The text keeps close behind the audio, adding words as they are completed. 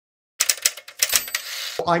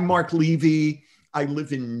I'm Mark Levy. I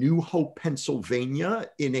live in New Hope, Pennsylvania,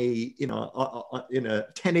 in a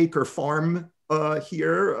 10-acre farm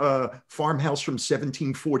here, farmhouse from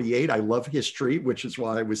 1748. I love history, which is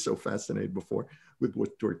why I was so fascinated before with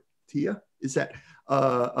what Dorothea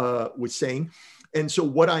was saying. And so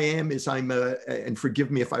what I am is and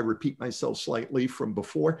forgive me if I repeat myself slightly from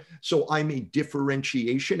before. So I'm a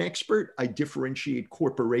differentiation expert. I differentiate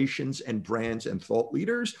corporations and brands and thought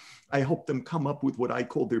leaders. I help them come up with what I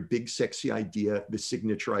call their big, sexy idea, the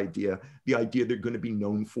signature idea, the idea they're going to be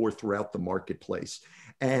known for throughout the marketplace.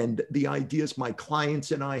 And the ideas my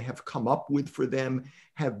clients and I have come up with for them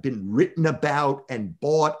have been written about and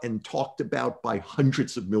bought and talked about by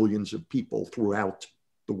hundreds of millions of people throughout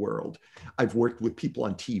the world. I've worked with people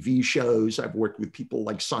on TV shows. I've worked with people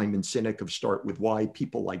like Simon Sinek of Start With Why,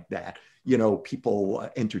 people like that, people,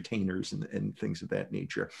 entertainers and things of that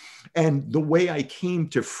nature. And the way I came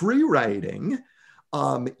to free writing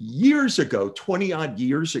years ago, 20 odd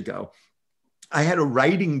years ago, I had a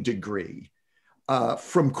writing degree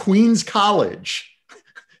from Queens College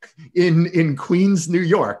in Queens, New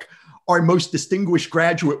York. Our most distinguished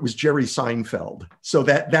graduate was Jerry Seinfeld. So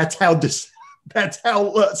that's how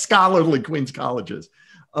scholarly Queens College is.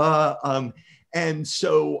 And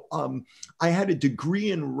so I had a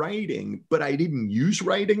degree in writing, but I didn't use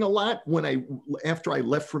writing a lot after I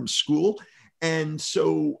left from school. And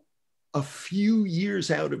so a few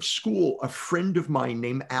years out of school, a friend of mine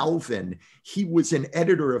named Alvin, he was an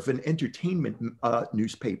editor of an entertainment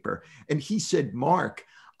newspaper. And he said, "Mark,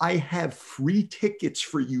 I have free tickets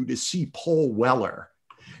for you to see Paul Weller."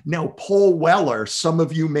 Now, Paul Weller, some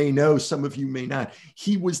of you may know, some of you may not.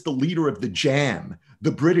 He was the leader of the Jam,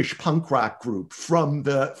 the British punk rock group from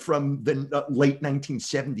the late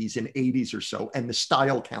 1970s and 80s or so, and the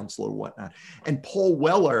Style Council or whatnot. And Paul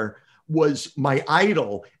Weller was my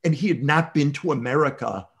idol, and he had not been to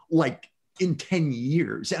America like in 10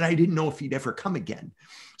 years, and I didn't know if he'd ever come again.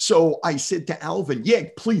 So I said to Alvin, "Yeah,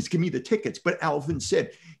 please give me the tickets." But Alvin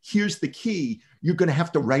said, "Here's the key. You're going to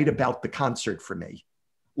have to write about the concert for me.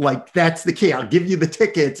 Like, that's the key. I'll give you the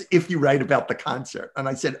tickets if you write about the concert." And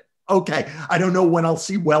I said, "Okay, I don't know when I'll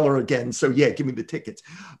see Weller again. So yeah, give me the tickets."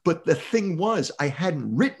 But the thing was, I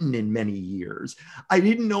hadn't written in many years. I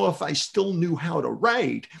didn't know if I still knew how to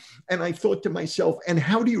write. And I thought to myself, and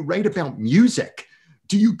how do you write about music?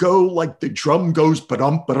 Do you go like the drum goes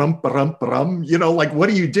ba-dum, ba-dum, ba-dum, ba-dum? Like, what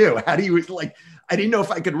do you do? How do you, like, I didn't know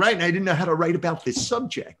if I could write, and I didn't know how to write about this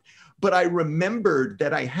subject. But I remembered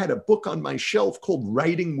that I had a book on my shelf called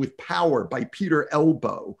Writing with Power by Peter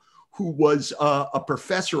Elbow, who was a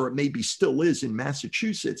professor, or maybe still is, in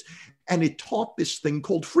Massachusetts. And it taught this thing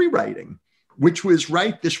called free writing, which was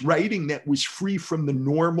this writing that was free from the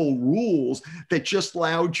normal rules, that just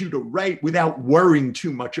allowed you to write without worrying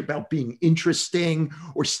too much about being interesting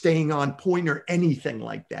or staying on point or anything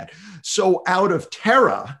like that. So out of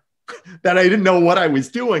terror that I didn't know what I was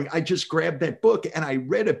doing, I just grabbed that book and I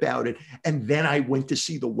read about it. And then I went to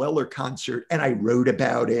see the Weller concert and I wrote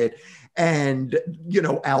about it. And,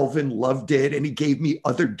 Alvin loved it and he gave me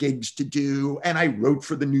other gigs to do. And I wrote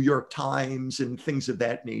for the New York Times and things of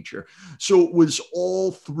that nature. So it was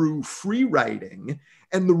all through free writing.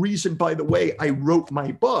 And the reason, by the way, I wrote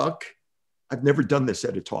my book, I've never done this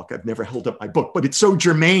at a talk. I've never held up my book, but it's so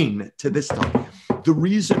germane to this talk. The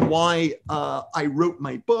reason why I wrote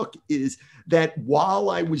my book is that while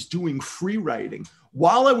I was doing free writing,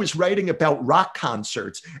 while I was writing about rock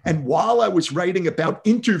concerts, and while I was writing about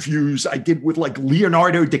interviews I did with like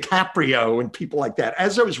Leonardo DiCaprio and people like that,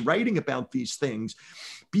 as I was writing about these things,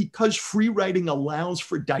 because free writing allows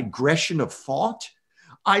for digression of thought,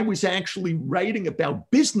 I was actually writing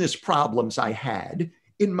about business problems I had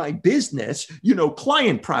in my business,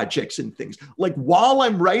 client projects and things. Like, while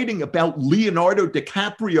I'm writing about Leonardo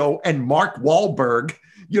DiCaprio and Mark Wahlberg,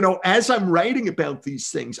 as I'm writing about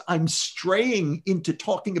these things, I'm straying into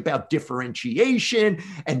talking about differentiation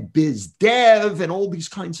and biz dev and all these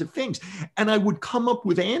kinds of things. And I would come up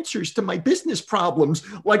with answers to my business problems,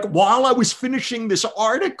 like while I was finishing this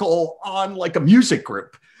article on like a music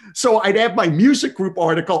group. So I'd have my music group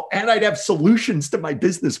article and I'd have solutions to my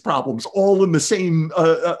business problems all in the same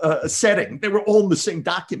setting. They were all in the same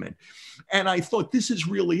document. And I thought, this is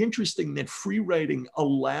really interesting that free writing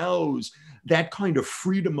allows that kind of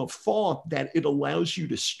freedom of thought, that it allows you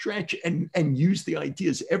to stretch and use the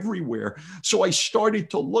ideas everywhere. So I started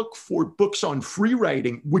to look for books on free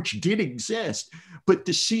writing, which did exist, but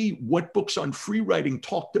to see what books on free writing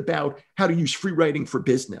talked about how to use free writing for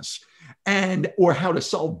business, or how to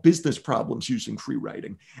solve business problems using free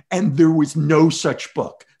writing. And there was no such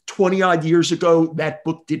book. 20 odd years ago, that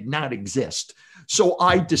book did not exist. So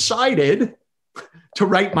I decided to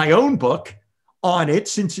write my own book on it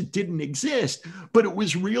since it didn't exist. But it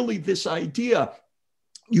was really this idea.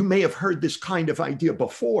 You may have heard this kind of idea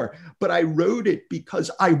before, but I wrote it because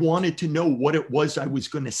I wanted to know what it was I was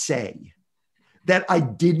going to say. That I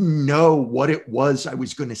didn't know what it was I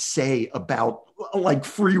was going to say about like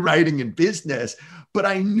free writing in business. But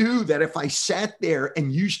I knew that if I sat there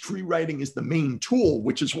and used free writing as the main tool,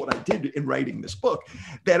 which is what I did in writing this book,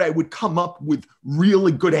 that I would come up with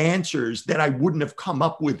really good answers that I wouldn't have come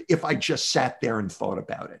up with if I just sat there and thought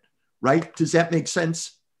about it. Right? Does that make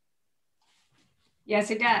sense? Yes,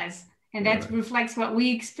 it does. And that reflects what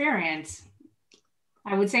we experience.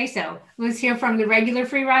 I would say so. Let's hear from the regular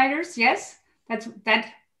free writers. Yes,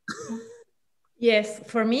 that. Yes,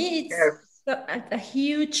 for me, it's a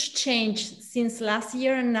huge change since last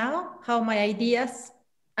year and now, how my ideas,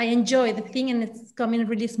 I enjoy the thing and it's coming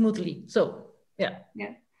really smoothly. So, yeah.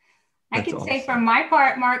 I can say from my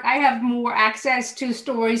part, Mark, I have more access to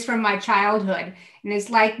stories from my childhood. And it's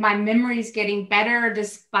like my memory is getting better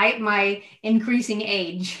despite my increasing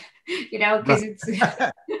age, because it's,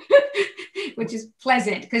 which is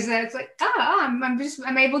pleasant because it's like,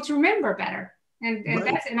 I'm able to remember better. And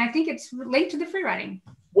I think it's linked to the free writing.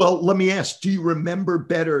 Well, let me ask, do you remember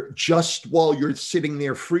better just while you're sitting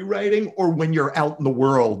there free writing or when you're out in the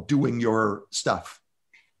world doing your stuff?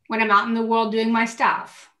 When I'm out in the world doing my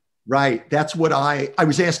stuff. Right. That's what I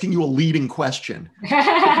was asking you a leading question. If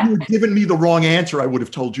you had given me the wrong answer, I would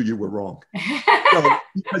have told you were wrong. So,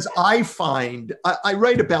 because I find, I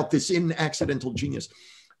write about this in Accidental Genius.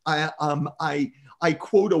 I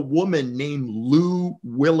quote a woman named Lou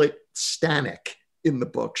Willett Stanek in the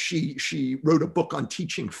book. She wrote a book on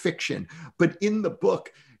teaching fiction, but in the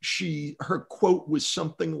book, her quote was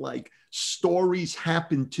something like, "Stories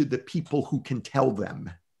happen to the people who can tell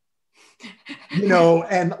them."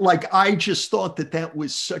 And like, I just thought that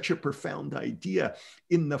was such a profound idea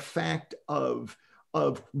in the fact of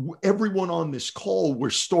everyone on this call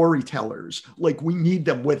were storytellers. Like, we need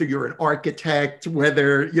them, whether you're an architect,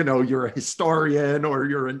 whether, you're a historian or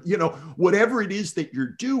you're whatever it is that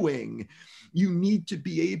you're doing, you need to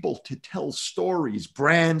be able to tell stories,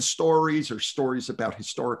 brand stories or stories about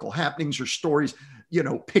historical happenings or stories,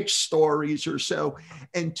 pitch stories or so.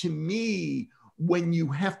 And to me, when you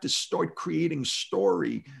have to start creating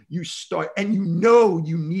story, you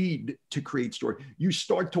need to create story. You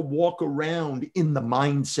start to walk around in the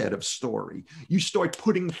mindset of story. You start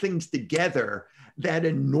putting things together that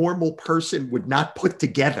a normal person would not put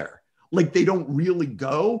together. Like, they don't really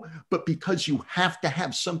go, but because you have to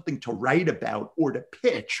have something to write about or to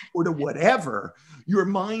pitch or to whatever, your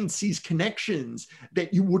mind sees connections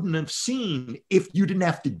that you wouldn't have seen if you didn't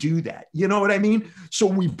have to do that. You know what I mean? So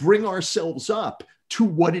we bring ourselves up to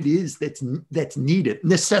what it is that's needed.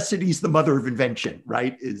 Necessity is the mother of invention,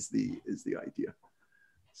 right? Is the idea.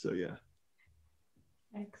 So yeah.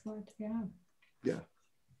 Excellent. Yeah.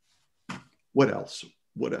 Yeah. What else?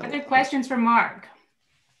 Other questions for Mark?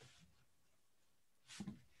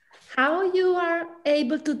 How you are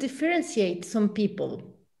able to differentiate some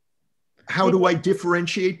people? How do I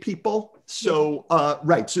differentiate people? So,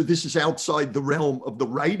 right. So this is outside the realm of the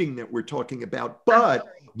writing that we're talking about, but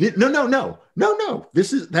no.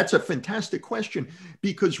 That's a fantastic question,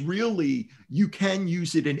 because really you can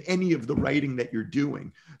use it in any of the writing that you're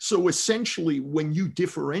doing. So essentially, when you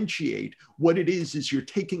differentiate, what it is you're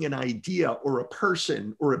taking an idea or a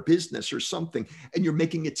person or a business or something, and you're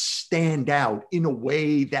making it stand out in a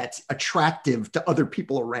way that's attractive to other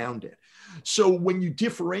people around it. So when you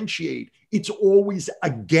differentiate, it's always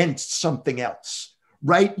against something else,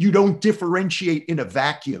 right? You don't differentiate in a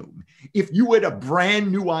vacuum. If you had a brand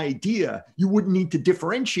new idea, you wouldn't need to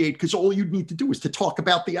differentiate, because all you'd need to do is to talk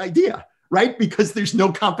about the idea, right? Because there's no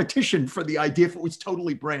competition for the idea if it was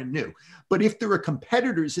totally brand new. But if there are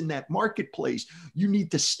competitors in that marketplace, you need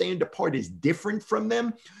to stand apart as different from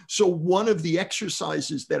them. So one of the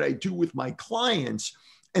exercises that I do with my clients,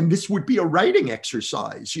 and this would be a writing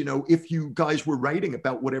exercise, if you guys were writing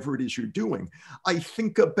about whatever it is you're doing, I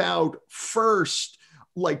think about first,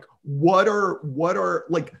 like,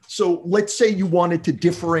 so let's say you wanted to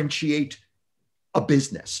differentiate a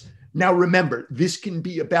business. Now, remember, this can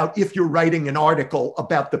be about, if you're writing an article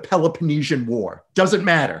about the Peloponnesian War, doesn't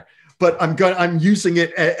matter. But I'm using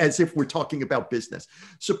it as if we're talking about business.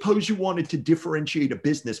 Suppose you wanted to differentiate a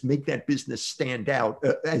business, make that business stand out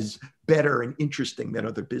as better and interesting than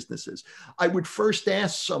other businesses. I would first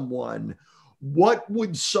ask someone, what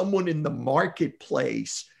would someone in the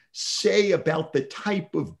marketplace say about the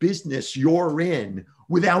type of business you're in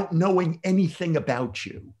without knowing anything about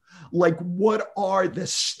you? Like, what are the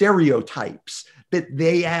stereotypes that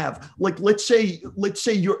they have? Like, let's say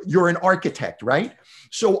you're an architect, right?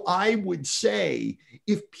 So I would say,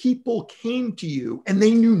 if people came to you and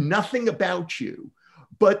they knew nothing about you,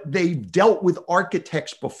 but they've dealt with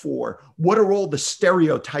architects before, what are all the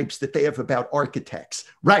stereotypes that they have about architects?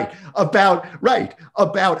 Right. About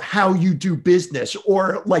how you do business,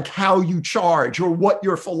 or like how you charge, or what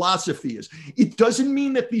your philosophy is. It doesn't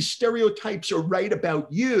mean that these stereotypes are right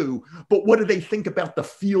about you, but what do they think about the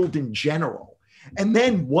field in general? And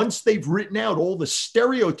then once they've written out all the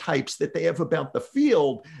stereotypes that they have about the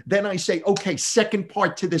field, then I say, okay, second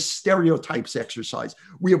part to this stereotypes exercise.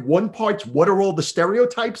 We have one part, what are all the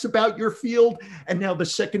stereotypes about your field? And now the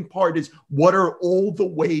second part is, what are all the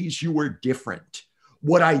ways you are different?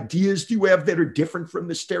 What ideas do you have that are different from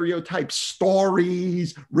the stereotypes?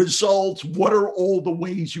 Stories, results, what are all the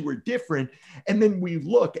ways you are different? And then we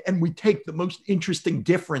look and we take the most interesting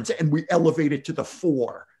difference and we elevate it to the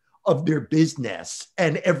fore of their business,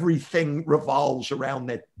 and everything revolves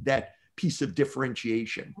around that piece of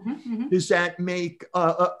differentiation. Does that make,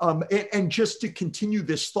 and just to continue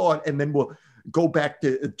this thought, and then we'll go back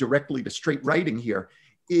to directly to straight writing here,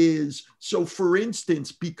 is, so for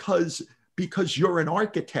instance, because you're an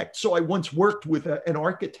architect. So I once worked with an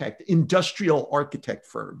architect, industrial architect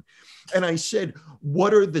firm. And I said,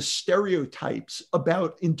 what are the stereotypes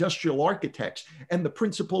about industrial architects? And the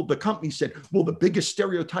principal of the company said, well, the biggest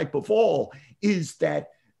stereotype of all is that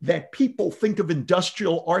people think of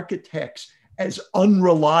industrial architects as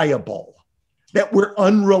unreliable, that we're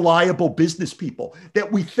unreliable business people,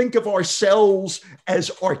 that we think of ourselves as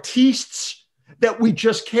artistes, that we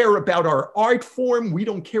just care about our art form. We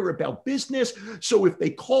don't care about business. So if they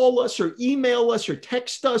call us or email us or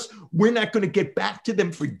text us, we're not going to get back to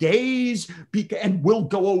them for days, and we'll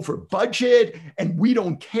go over budget, and we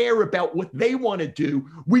don't care about what they want to do.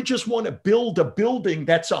 We just want to build a building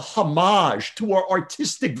that's a homage to our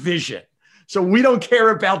artistic vision. So we don't care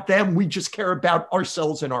about them. We just care about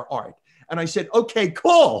ourselves and our art. And I said, okay,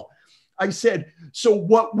 cool. I said, so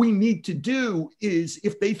what we need to do is,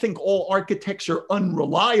 if they think all architects are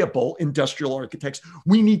unreliable, industrial architects,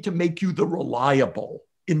 we need to make you the reliable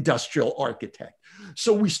industrial architect.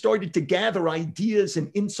 So we started to gather ideas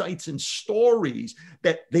and insights and stories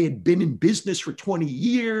that they had been in business for 20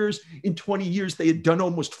 years. In 20 years, they had done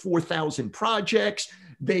almost 4,000 projects.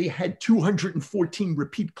 They had 214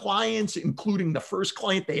 repeat clients, including the first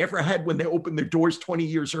client they ever had when they opened their doors 20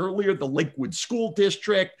 years earlier, the Lakewood School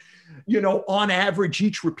District. You know, on average,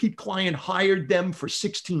 each repeat client hired them for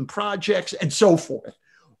 16 projects and so forth.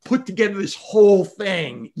 Put together this whole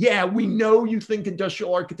thing. Yeah, we know you think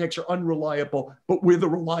industrial architects are unreliable, but we're the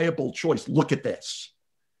reliable choice. Look at this.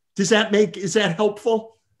 Is that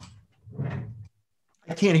helpful?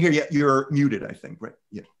 I can't hear you. You're muted, I think, right?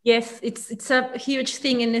 Yeah. Yes, it's a huge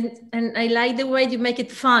thing. And I like the way you make it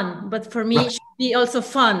fun, but for me, It should be also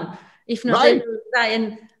fun. If not, I will die.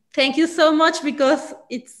 And thank you so much, because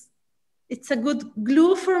it's a good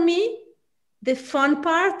glue for me, the fun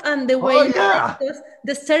part and the way because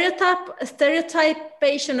the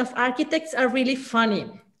stereotypation of architects are really funny.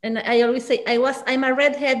 And I always say, I'm a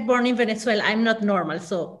redhead born in Venezuela. I'm not normal.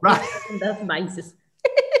 So that's biases.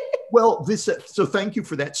 Well, so thank you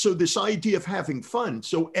for that. So this idea of having fun.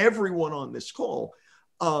 So everyone on this call,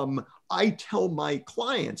 I tell my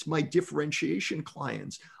clients, my differentiation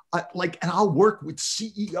clients, and I'll work with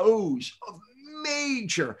CEOs of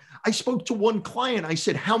major. I spoke to one client. I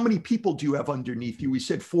said, how many people do you have underneath you? He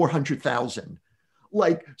said, 400,000.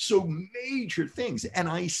 Like, so major things. And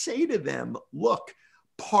I say to them, look,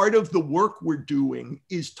 part of the work we're doing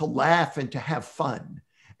is to laugh and to have fun.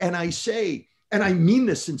 And I say, and I mean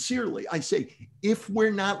this sincerely, I say, if we're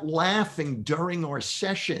not laughing during our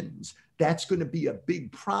sessions, that's going to be a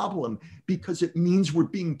big problem, because it means we're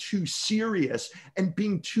being too serious, and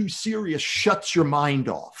being too serious shuts your mind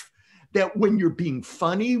off. That when you're being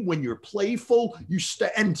funny, when you're playful,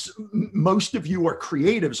 and most of you are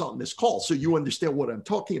creatives on this call, so you understand what I'm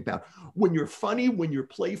talking about. When you're funny, when you're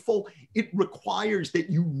playful, it requires that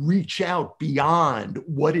you reach out beyond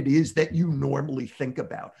what it is that you normally think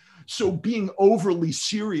about. So being overly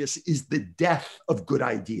serious is the death of good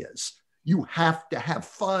ideas. You have to have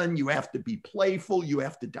fun, you have to be playful, you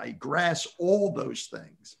have to digress, all those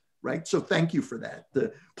things, right? So thank you for that,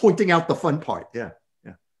 pointing out the fun part, yeah.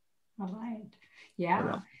 All right.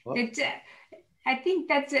 Yeah. I think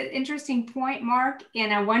that's an interesting point, Mark.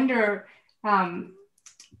 And I wonder,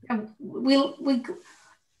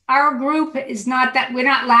 our group is not that, we're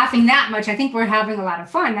not laughing that much. I think we're having a lot of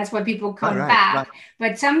fun. That's why people come back. Right.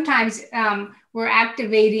 But sometimes we're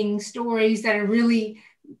activating stories that are really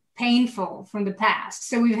painful from the past.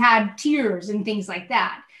 So we've had tears and things like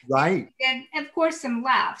that. Right. And of course some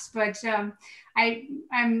laughs, but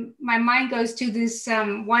my mind goes to this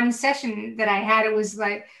one session that I had. It was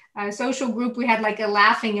like a social group. We had like a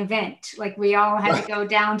laughing event. Like we all had to go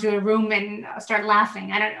down to a room and start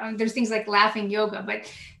laughing. I don't know. There's things like laughing yoga,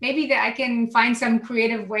 but maybe that I can find some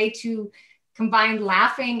creative way to combine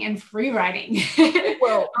laughing and free writing.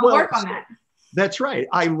 I'll work on that. That's right.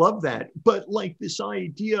 I love that. But like this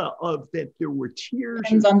idea of that there were tears.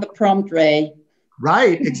 Depends on the prompt, Ray.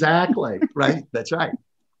 Right, exactly. Right, that's right.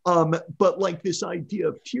 But like this idea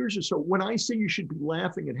of tears or so, when I say you should be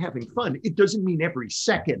laughing and having fun, it doesn't mean every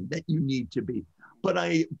second that you need to be. But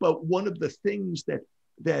one of the things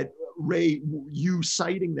that Ray, you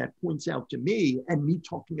citing that points out to me, and me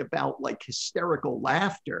talking about like hysterical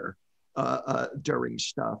laughter during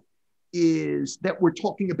stuff, is that we're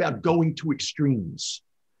talking about going to extremes,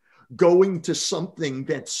 going to something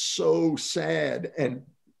that's so sad and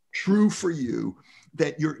true for you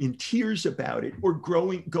that you're in tears about it, or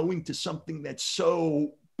going to something that's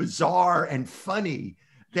so bizarre and funny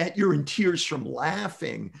that you're in tears from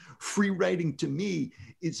laughing. Free writing to me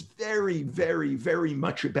is very, very, very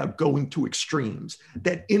much about going to extremes,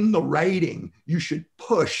 that in the writing, you should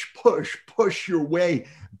push your way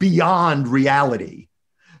beyond reality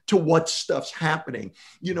to what stuff's happening.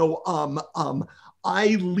 You know, I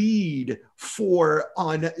lead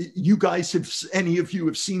you guys any of you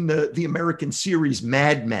have seen the American series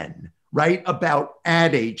Mad Men, right? About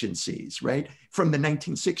ad agencies, right? From the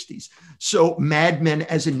 1960s. So Mad Men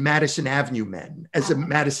as in Madison Avenue men, as in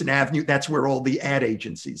Madison Avenue, that's where all the ad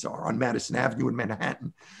agencies are, on Madison Avenue in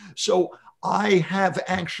Manhattan. So I have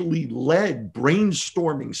actually led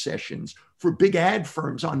brainstorming sessions for big ad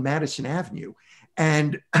firms on Madison Avenue.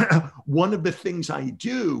 And one of the things I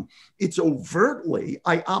do, it's overtly,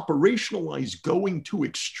 I operationalize going to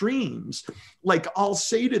extremes. Like I'll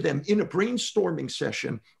say to them in a brainstorming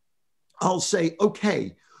session, I'll say,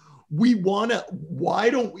 okay, why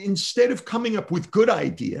don't, instead of coming up with good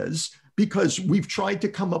ideas, because we've tried to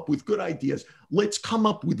come up with good ideas, let's come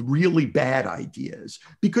up with really bad ideas,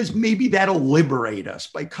 because maybe that'll liberate us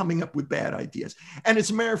by coming up with bad ideas. And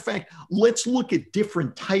as a matter of fact, let's look at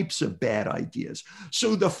different types of bad ideas.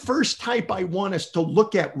 So the first type I want us to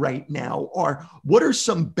look at right now are, what are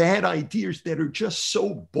some bad ideas that are just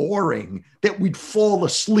so boring that we'd fall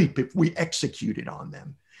asleep if we executed on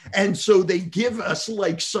them? And so they give us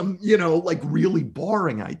like some, like really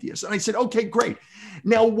boring ideas. And I said, okay, great.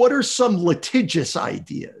 Now, what are some litigious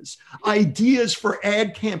ideas? Ideas for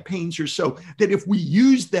ad campaigns or so that if we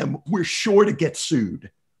use them, we're sure to get sued.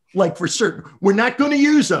 Like for certain, we're not going to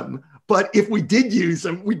use them, but if we did use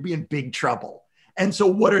them, we'd be in big trouble. And so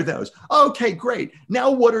what are those? Okay, great. Now,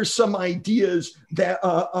 what are some ideas that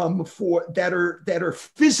are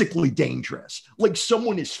physically dangerous? Like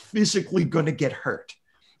someone is physically going to get hurt.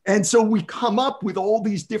 And so we come up with all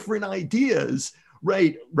these different ideas,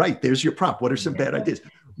 right? There's your prompt. What are some bad ideas?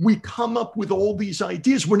 We come up with all these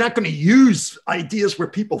ideas. We're not going to use ideas where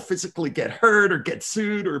people physically get hurt or get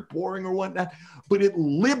sued or boring or whatnot, but it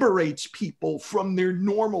liberates people from their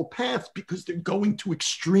normal path because they're going to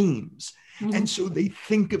extremes. Mm-hmm. And so they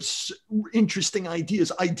think of interesting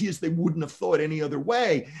ideas they wouldn't have thought any other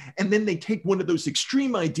way. And then they take one of those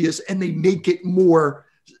extreme ideas and they make it more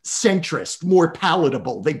centrist, more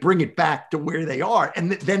palatable. They bring it back to where they are,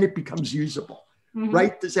 and then it becomes usable. Mm-hmm.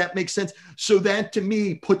 Right? Does that make sense? So that to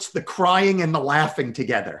me puts the crying and the laughing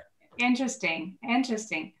together. Interesting.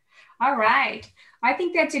 All right. I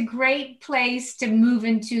think that's a great place to move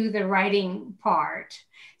into the writing part.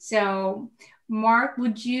 So Mark,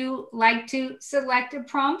 would you like to select a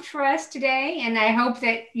prompt for us today? And I hope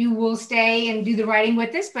that you will stay and do the writing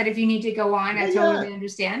with us, but if you need to go on, I totally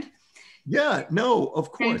understand. Yeah, no,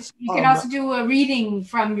 of course. And you can also do a reading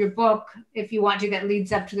from your book if you want to, that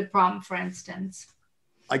leads up to the prompt, for instance.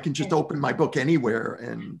 I can just open my book anywhere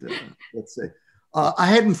and let's see. I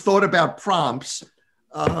hadn't thought about prompts.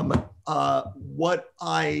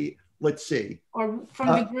 Let's see. Or from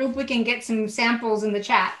the group, we can get some samples in the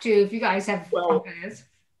chat too, if you guys have confidence.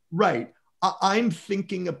 Right. I'm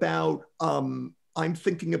thinking about,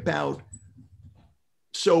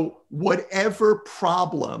 so whatever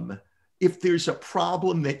problem, if there's a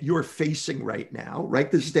problem that you're facing right now,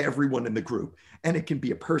 right? This is to everyone in the group. And it can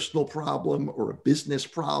be a personal problem or a business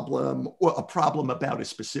problem or a problem about a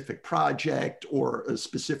specific project or a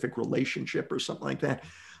specific relationship or something like that.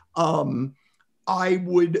 I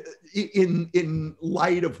would, in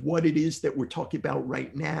light of what it is that we're talking about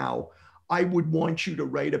right now, I would want you to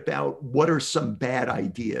write about what are some bad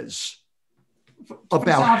ideas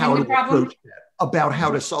about how to approach that. about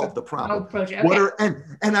how to solve the problem. Approach it. Okay. What are,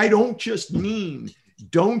 and I don't just mean,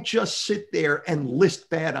 don't just sit there and list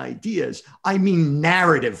bad ideas. I mean,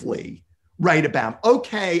 narratively write about,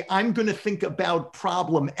 okay, I'm going to think about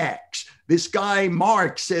problem X. This guy,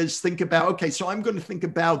 Mark, says, think about, okay, so I'm going to think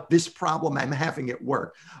about this problem I'm having at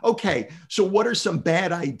work. Okay, so what are some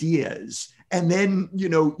bad ideas? And then, you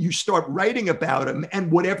know, you start writing about them,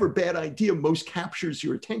 and whatever bad idea most captures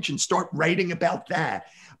your attention, start writing about that.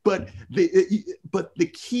 But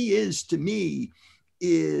the key is, to me,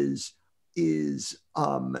 is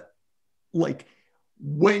like,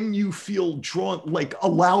 when you feel drawn, like,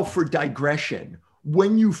 allow for digression.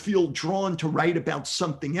 When you feel drawn to write about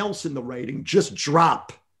something else in the writing, just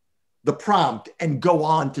drop the prompt and go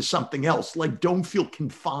on to something else. Like, don't feel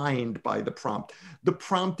confined by the prompt. The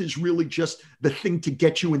prompt is really just the thing to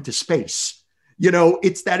get you into space. You know,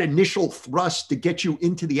 it's that initial thrust to get you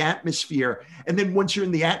into the atmosphere. And then once you're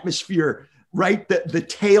in the atmosphere, right, the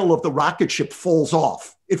tail of the rocket ship falls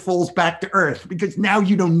off. It falls back to Earth, because now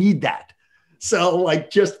you don't need that. So,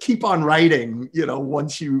 like, just keep on writing, you know,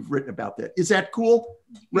 once you've written about that. Is that cool,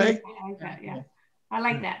 Ray? I like that, yeah. I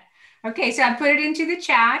like that. Okay, so I put it into the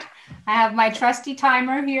chat. I have my trusty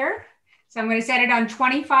timer here. So I'm going to set it on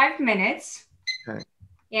 25 minutes. Okay.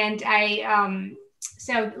 And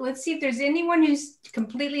so let's see if there's anyone who's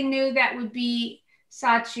completely new. That would be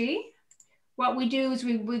Sachi. What we do is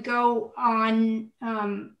we go on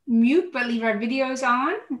mute, but leave our videos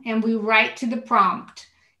on, and we write to the prompt.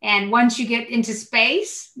 And once you get into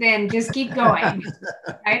space, then just keep going,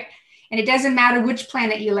 right? And it doesn't matter which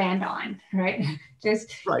planet you land on, right?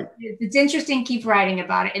 Just, right. If it's interesting, keep writing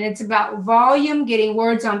about it. And it's about volume, getting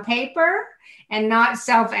words on paper, and not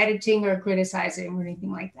self-editing or criticizing or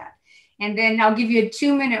anything like that. And then I'll give you a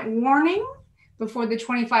 2-minute warning before the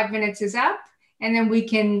 25 minutes is up. And then we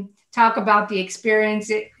can talk about the experience.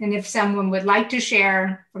 And if someone would like to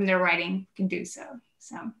share from their writing, can do so.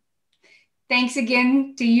 So thanks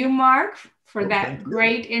again to you, Mark, for that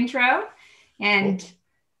great intro. And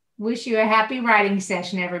wish you a happy writing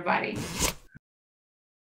session, everybody.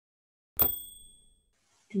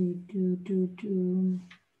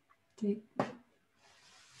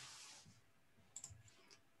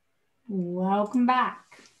 Welcome back.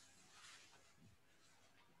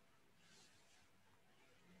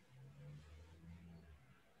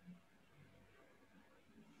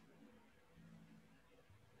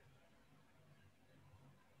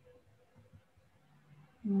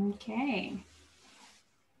 Okay.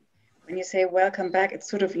 When you say welcome back, it's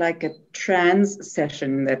sort of like a trance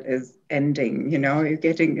session that is ending, you know, you're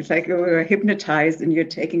getting, it's like we're hypnotized and you're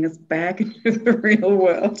taking us back into the real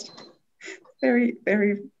world. Very,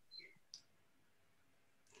 very.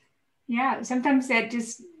 Yeah, sometimes that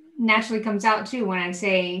just naturally comes out too when I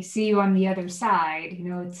say, see you on the other side. You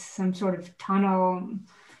know, it's some sort of tunnel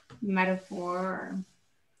metaphor, or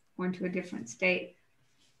going to a different state.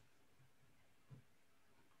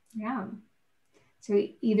 Yeah. So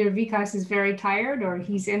either Vikas is very tired or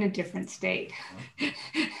he's in a different state.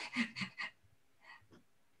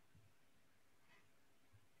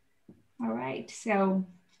 All right. So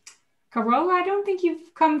Carola, I don't think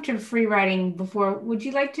you've come to free writing before. Would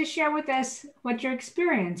you like to share with us what your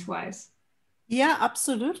experience was? Yeah,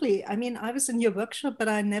 absolutely. I mean, I was in your workshop, but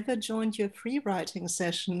I never joined your free writing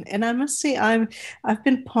session. And I must say, I've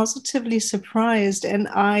been positively surprised. And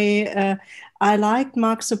I liked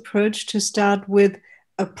Mark's approach to start with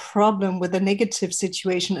a problem, with a negative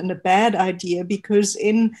situation and a bad idea, because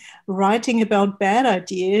in writing about bad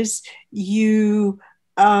ideas, you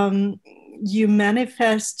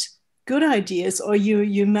manifest good ideas, or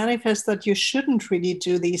you manifest that you shouldn't really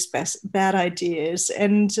do these bad ideas.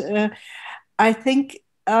 And I think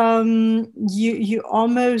you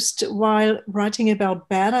almost, while writing about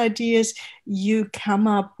bad ideas, you come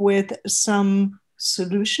up with some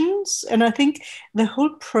solutions. And I think the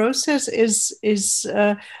whole process is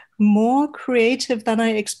more creative than I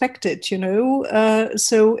expected, you know.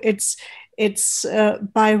 So it's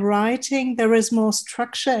by writing, there is more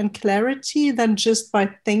structure and clarity than just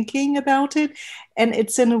by thinking about it. And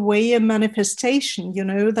it's in a way a manifestation, you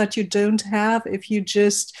know, that you don't have if you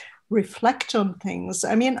just reflect on things.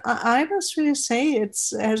 I mean, I must really say it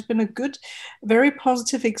has been a good, very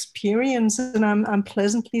positive experience, and I'm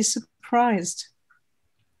pleasantly surprised.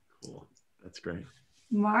 Cool. That's great.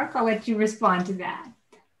 Mark, I'll let you respond to that.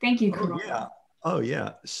 Thank you, Carola. Oh, yeah. Oh,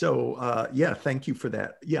 yeah. So, yeah, thank you for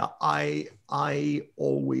that. Yeah,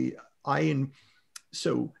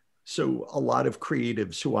 so a lot of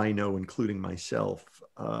creatives who I know, including myself,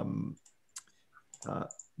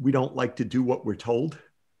 we don't like to do what we're told.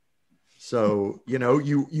 So,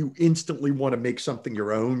 you instantly want to make something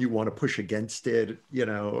your own. You want to push against it,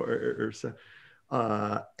 or so.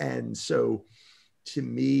 And so to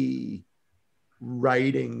me,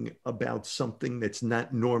 writing about something that's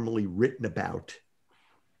not normally written about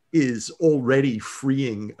is already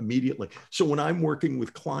freeing immediately. So when I'm working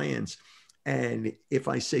with clients, and if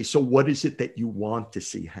I say, so what is it that you want to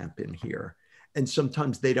see happen here? And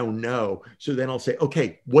sometimes they don't know. So then I'll say,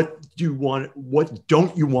 okay, what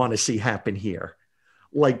don't you want to see happen here?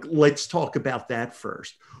 Like, let's talk about that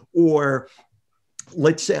first. Or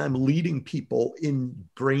let's say I'm leading people in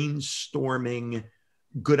brainstorming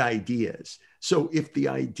good ideas. So if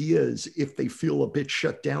they feel a bit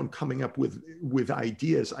shut down coming up with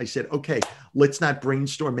ideas, I said, okay, let's not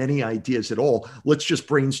brainstorm any ideas at all. Let's just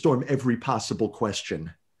brainstorm every possible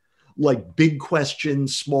question. Like big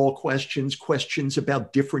questions, small questions, questions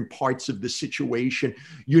about different parts of the situation.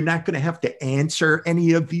 You're not going to have to answer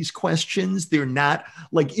any of these questions. They're not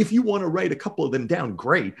like, if you want to write a couple of them down,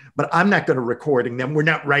 great, but I'm not going to recording them. We're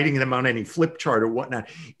not writing them on any flip chart or whatnot.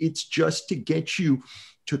 It's just to get you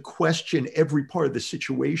to question every part of the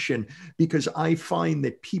situation, because I find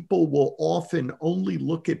that people will often only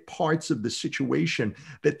look at parts of the situation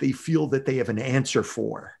that they feel that they have an answer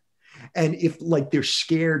for. And if like they're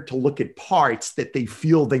scared to look at parts that they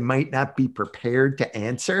feel they might not be prepared to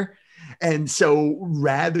answer. And so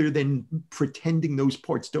rather than pretending those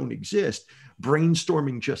parts don't exist,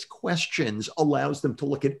 brainstorming just questions allows them to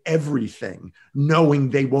look at everything, knowing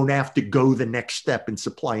they won't have to go the next step and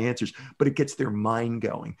supply answers, but it gets their mind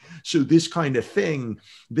going. So this kind of thing,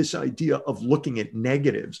 this idea of looking at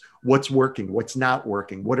negatives, what's working, what's not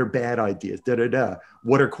working, what are bad ideas,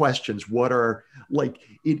 what are questions, what are like,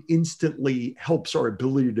 it instantly helps our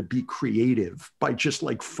ability to be creative by just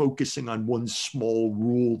like focusing on one small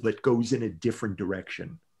rule that goes in a different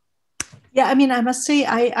direction. Yeah, I mean, I must say,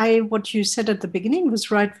 I what you said at the beginning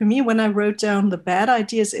was right for me. When I wrote down the bad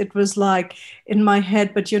ideas, it was like in my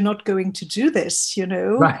head, but you're not going to do this,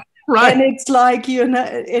 Right. And it's like, and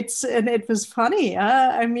it was funny.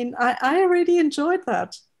 I mean, I really enjoyed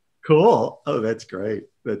that. Cool. Oh, that's great.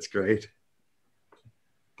 That's great.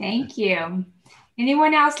 Thank you.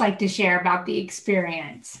 Anyone else like to share about the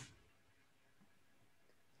experience?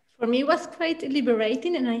 For me, it was quite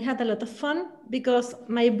liberating, and I had a lot of fun because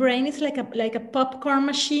my brain is like a popcorn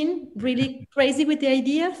machine, really crazy with the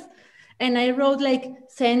ideas. And I wrote like,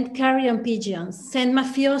 send carrion pigeons, send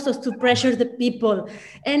mafiosos to pressure the people.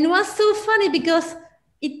 And it was so funny because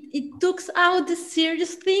it took out the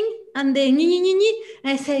serious thing and the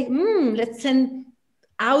and I say, let's send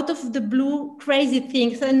out of the blue crazy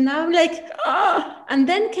things. And now like, and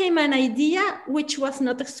then came an idea which was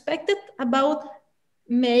not expected about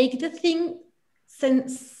make the thing ¿cómo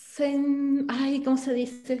se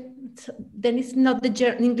dice? Then it's not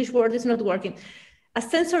the English word is not working. A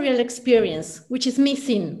sensorial experience, which is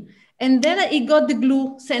missing. And then it got the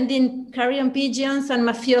glue, sending carrion pigeons and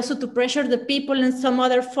mafioso to pressure the people and some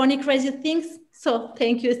other funny, crazy things. So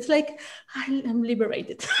thank you. It's like, I'm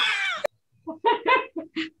liberated.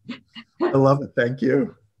 I love it. Thank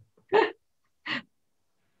you.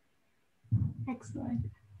 Excellent.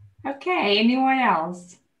 Okay, anyone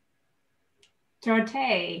else?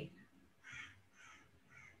 Jorge.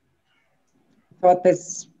 I thought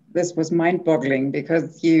this was mind-boggling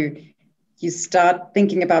because you start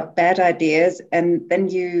thinking about bad ideas and then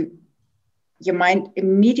your mind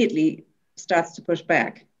immediately starts to push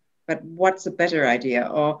back. But what's a better idea?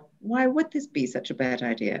 Or why would this be such a bad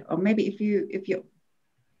idea? Or maybe if you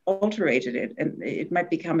alterated it and it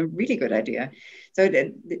might become a really good idea. So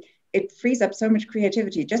it frees up so much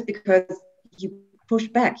creativity just because you push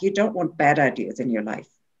back. You don't want bad ideas in your life.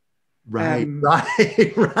 Right.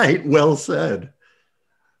 Right. Well said.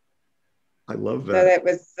 I love that. So that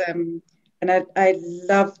was, and I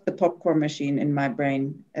love the popcorn machine in my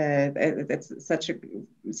brain. That's such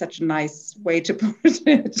a nice way to put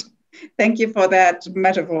it. Thank you for that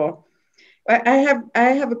metaphor. I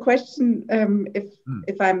have a question,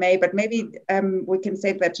 if I may, but maybe we can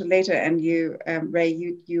save that to later. And you, Ray,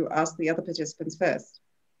 you ask the other participants first.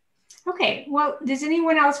 Okay. Well, does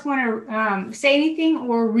anyone else want to say anything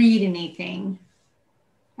or read anything?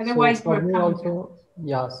 Otherwise,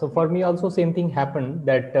 so for me also, same thing happened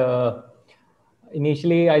that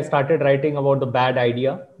initially I started writing about the bad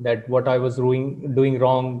idea, that what I was doing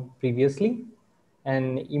wrong previously.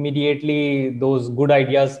 And immediately those good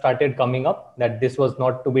ideas started coming up, that this was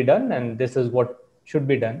not to be done and this is what should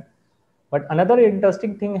be done. But another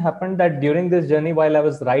interesting thing happened that during this journey, while I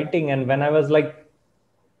was writing and when I was like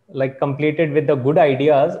completed with the good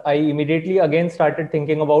ideas, I immediately again started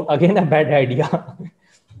thinking about again a bad idea.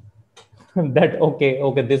 that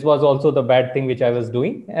okay, this was also the bad thing which I was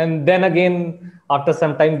doing. And then again, after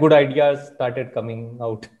some time, good ideas started coming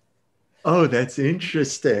out. Oh, that's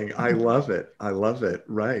interesting. I love it. I love it.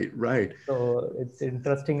 Right, right. So it's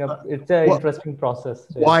interesting. It's an Well, interesting process.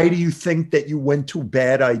 why do you think that you went to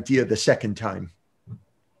bad idea the second time?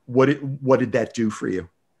 What did that do for you?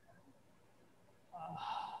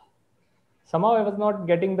 Somehow I was not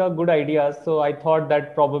getting the good ideas. So I thought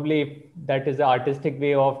that probably if that is the artistic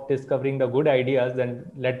way of discovering the good ideas,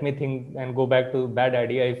 then let me think and go back to bad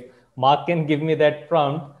idea. If Mark can give me that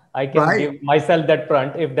prompt, I can give myself that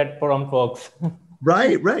prompt if that prompt works.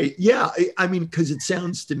 Right, right. Yeah. I mean, because it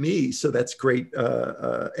sounds to me, so that's great.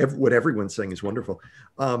 What everyone's saying is wonderful.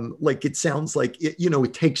 Like it sounds like,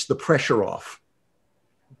 it takes the pressure off.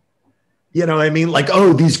 You know what I mean? Like,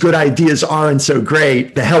 oh, these good ideas aren't so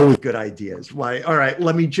great. The hell with good ideas. Why? All right,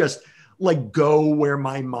 let me just like go where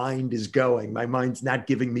my mind is going. My mind's not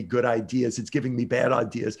giving me good ideas. It's giving me bad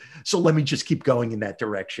ideas. So let me just keep going in that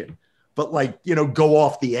direction. But like, go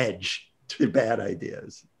off the edge to bad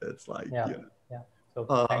ideas. It's like, yeah. So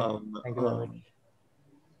thank you very much.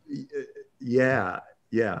 Yeah.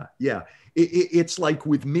 It's like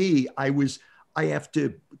with me, I have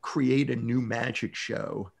to create a new magic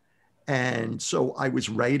show. And so I was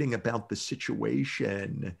writing about the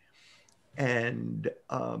situation, and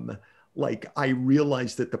like I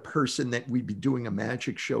realized that the person that we'd be doing a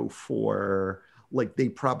magic show for, like they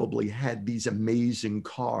probably had these amazing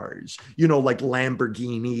cars, like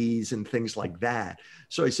Lamborghinis and things like that.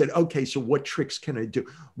 So I said, okay, so what tricks can I do?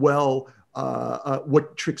 Well,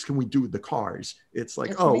 what tricks can we do with the cars? It's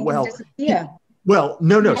like, well,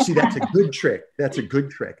 no. See, that's a good trick. That's a good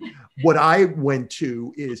trick. What I went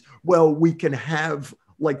to is, well, we can have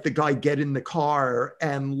like the guy get in the car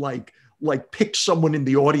and like pick someone in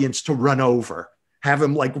the audience to run over. Have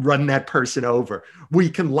him like run that person over. We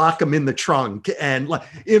can lock him in the trunk. And like,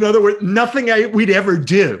 in other words, nothing we'd ever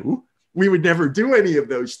do. We would never do any of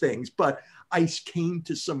those things. But I came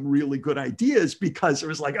to some really good ideas because it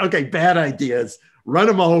was like, okay, bad ideas. Run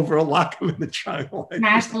them over, lock them in the trunk.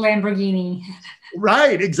 Smash the Lamborghini.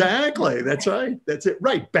 Right, exactly. That's right. That's it.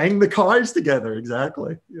 Right. Bang the cars together.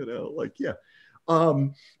 Exactly. Yeah.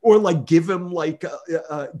 Or like give him like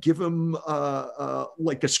a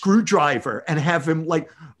screwdriver and have him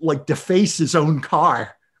like deface his own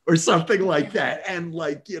car or something like that. And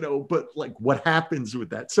like, but like what happens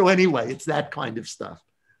with that? So anyway, it's that kind of stuff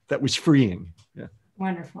that was freeing. Yeah.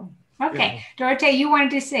 Wonderful. Okay. Yeah. Dorothea, you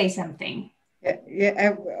wanted to say something. Yeah, I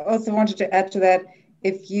also wanted to add to that.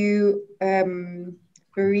 If you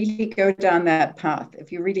really go down that path,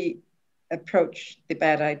 if you really approach the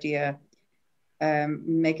bad idea,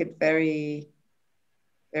 make it very,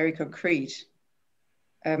 very concrete,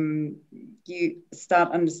 you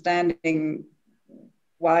start understanding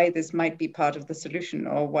why this might be part of the solution,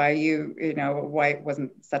 or why why it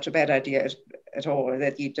wasn't such a bad idea at all,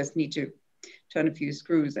 that you just need to turn a few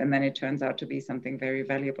screws and then it turns out to be something very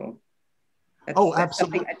valuable. That's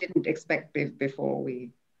absolutely. Something I didn't expect before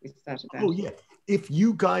we started that. Oh, yeah. If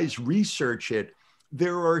you guys research it,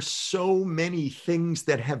 there are so many things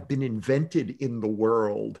that have been invented in the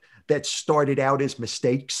world that started out as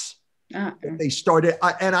mistakes. They started,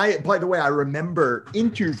 by the way, I remember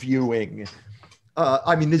interviewing,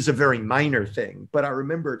 this is a very minor thing, but I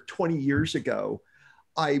remember 20 years ago,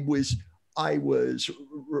 I was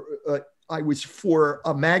for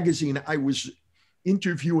a magazine, I was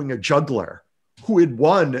interviewing a juggler who had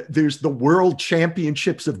won. There's the World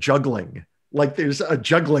Championships of Juggling. Like there's a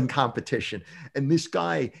juggling competition. And this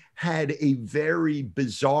guy had a very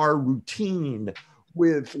bizarre routine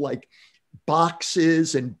with like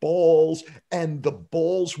boxes and balls, and the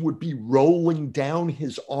balls would be rolling down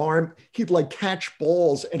his arm. He'd like catch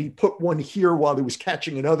balls and he'd put one here while he was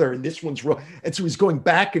catching another, and this one's rolling. And so he's going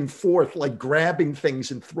back and forth, like grabbing things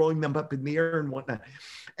and throwing them up in the air and whatnot.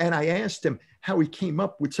 And I asked him how he came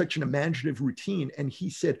up with such an imaginative routine. And he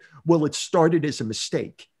said, well, it started as a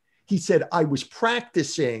mistake. He said, I was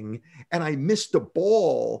practicing and I missed a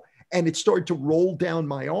ball and it started to roll down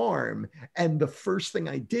my arm. And the first thing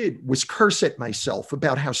I did was curse at myself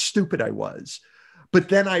about how stupid I was. But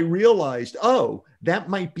then I realized, oh, that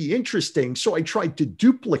might be interesting. So I tried to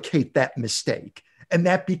duplicate that mistake. And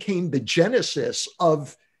that became the genesis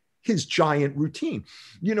of his giant routine.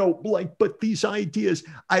 But these ideas,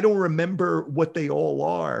 I don't remember what they all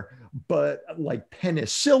are, but like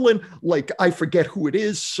penicillin, like I forget who it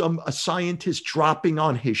is, a scientist dropping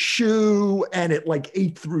on his shoe and it like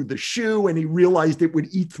ate through the shoe and he realized it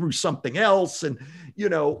would eat through something else. And,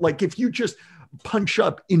 like if you just punch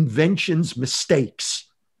up inventions, mistakes,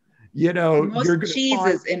 You know, most you're going to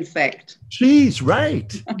cheeses, in fact. Cheese,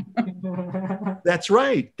 right. That's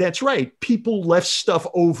right. That's right. People left stuff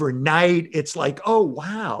overnight. It's like, oh,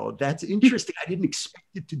 wow, that's interesting. I didn't expect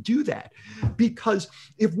it to do that. Because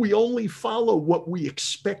if we only follow what we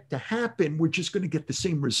expect to happen, we're just going to get the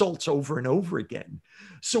same results over and over again.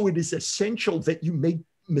 So it is essential that you make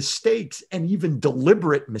mistakes, and even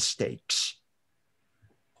deliberate mistakes.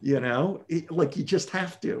 You know, like you just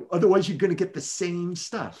have to. Otherwise, you're going to get the same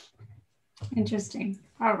stuff. Interesting.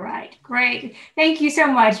 All right. Great. Thank you so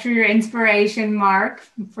much for your inspiration, Mark,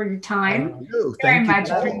 for your time. Thank you. Very much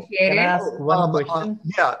appreciated. Can I ask one question?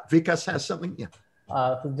 Yeah, Vikas has something. Yeah.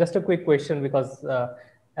 Just a quick question, because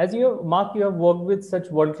Mark, you have worked with such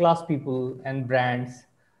world-class people and brands.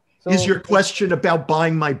 So, is your question about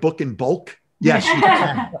buying my book in bulk? Yes, you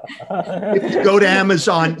can. If you go to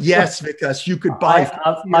Amazon, yes, because you could buy.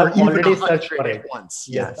 I've already searched for it once.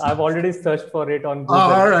 Yes, I've already searched for it on Google.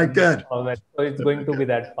 Oh, all right, good. So it's going to be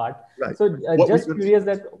that part. Right. So just curious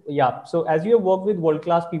that, so as you have worked with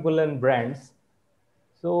world-class people and brands,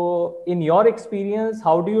 so in your experience,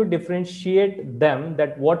 how do you differentiate them,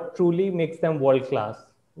 that what truly makes them world-class?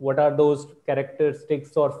 What are those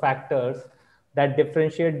characteristics or factors that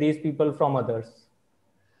differentiate these people from others?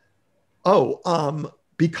 Oh,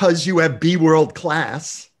 because you have B world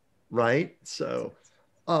class, right? So,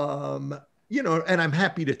 you know, and I'm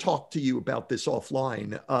happy to talk to you about this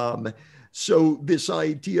offline. So this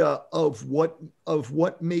idea of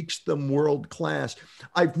what makes them world class,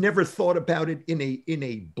 I've never thought about it in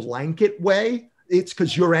a blanket way. It's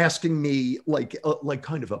because you're asking me like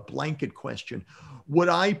kind of a blanket question. What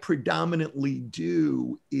I predominantly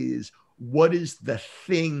do is, what is the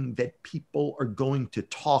thing that people are going to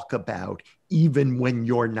talk about even when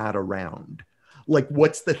you're not around? Like,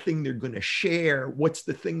 what's the thing they're going to share? What's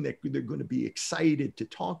the thing that they're going to be excited to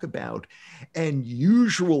talk about? And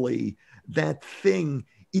usually that thing,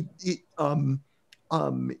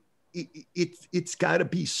 it's got to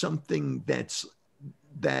be something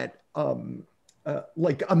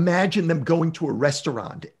like, imagine them going to a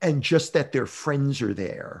restaurant and just that their friends are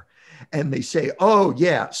there. And they say, oh,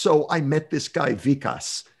 yeah, so I met this guy,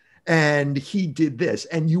 Vikas, and he did this,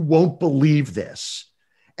 and you won't believe this.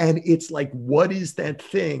 And it's like, what is that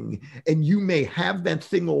thing? And you may have that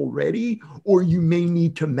thing already, or you may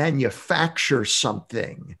need to manufacture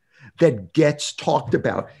something that gets talked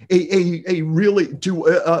about. Ray,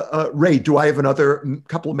 do I have another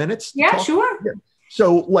couple of minutes? Yeah, sure. Yeah.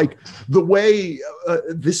 So like the way,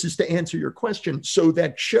 this is to answer your question. So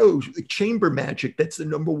that show, Chamber Magic, that's the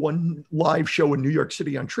 #1 live show in New York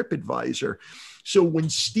City on TripAdvisor. So when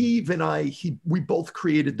Steve and we both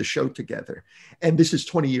created the show together, and this is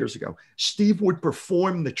 20 years ago, Steve would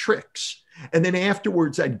perform the tricks. And then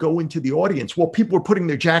afterwards I'd go into the audience while people were putting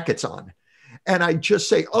their jackets on. And I'd just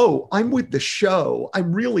say, oh, I'm with the show.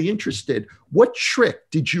 I'm really interested. What trick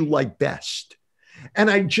did you like best?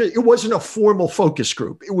 And it wasn't a formal focus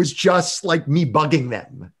group. It was just like me bugging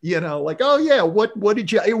them, you know, like, oh yeah, what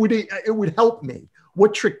did you, it would help me.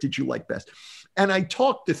 What trick did you like best? And I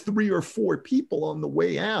talked to 3 or 4 people on the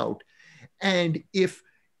way out. And if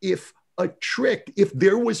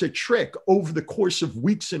there was a trick over the course of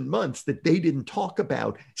weeks and months that they didn't talk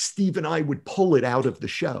about, Steve and I would pull it out of the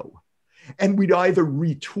show. And we'd either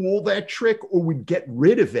retool that trick or we'd get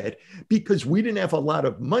rid of it, because we didn't have a lot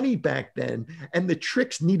of money back then. And the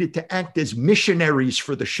tricks needed to act as missionaries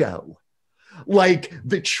for the show. Like,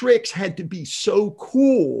 the tricks had to be so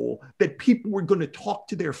cool that people were going to talk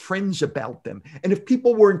to their friends about them. And if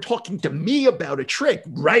people weren't talking to me about a trick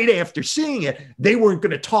right after seeing it, they weren't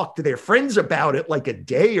going to talk to their friends about it like a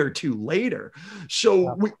day or 2 later.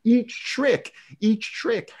 So each trick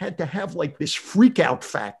had to have like this freak out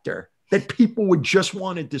factor that people would just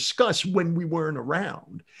want to discuss when we weren't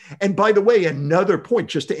around. And by the way, another point,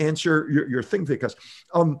 just to answer your thing, because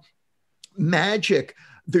magic,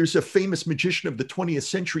 there's a famous magician of the 20th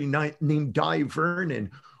century named Di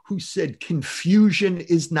Vernon who said, confusion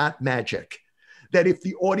is not magic. That if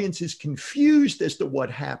the audience is confused as to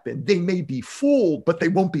what happened, they may be fooled, but they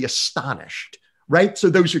won't be astonished. Right? So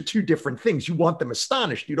those are 2 different things. You want them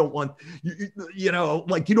astonished. You don't want, you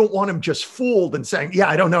don't want them just fooled and saying, yeah,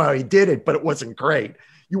 I don't know how he did it, but it wasn't great.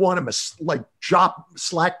 You want them like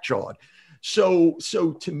slack-jawed. So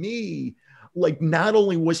to me, like, not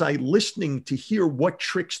only was I listening to hear what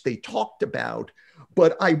tricks they talked about,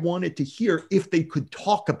 but I wanted to hear if they could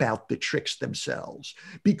talk about the tricks themselves.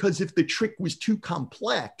 Because if the trick was too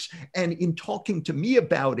complex and in talking to me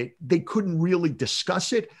about it, they couldn't really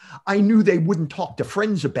discuss it, I knew they wouldn't talk to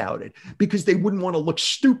friends about it because they wouldn't want to look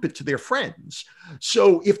stupid to their friends.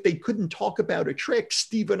 So if they couldn't talk about a trick,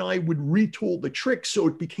 Steve and I would retool the trick so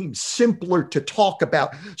it became simpler to talk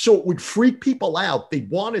about. So it would freak people out. They'd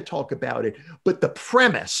want to talk about it, but the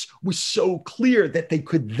premise was so clear that they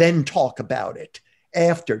could then talk about it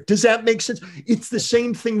after. Does that make sense? It's the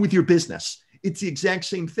same thing with your business. It's the exact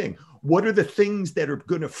same thing. What are the things that are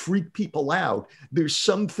going to freak people out? There's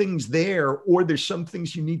some things there, or there's some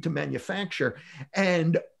things you need to manufacture.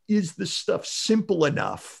 And is the stuff simple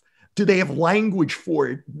enough? Do they have language for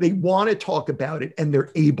it? They want to talk about it and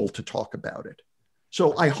they're able to talk about it.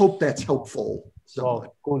 So I hope that's helpful.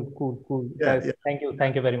 Wow, cool. Yeah, Guys, yeah.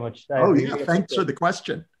 Thank you very much. Thanks for the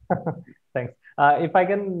question. Thanks. If I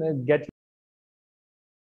can get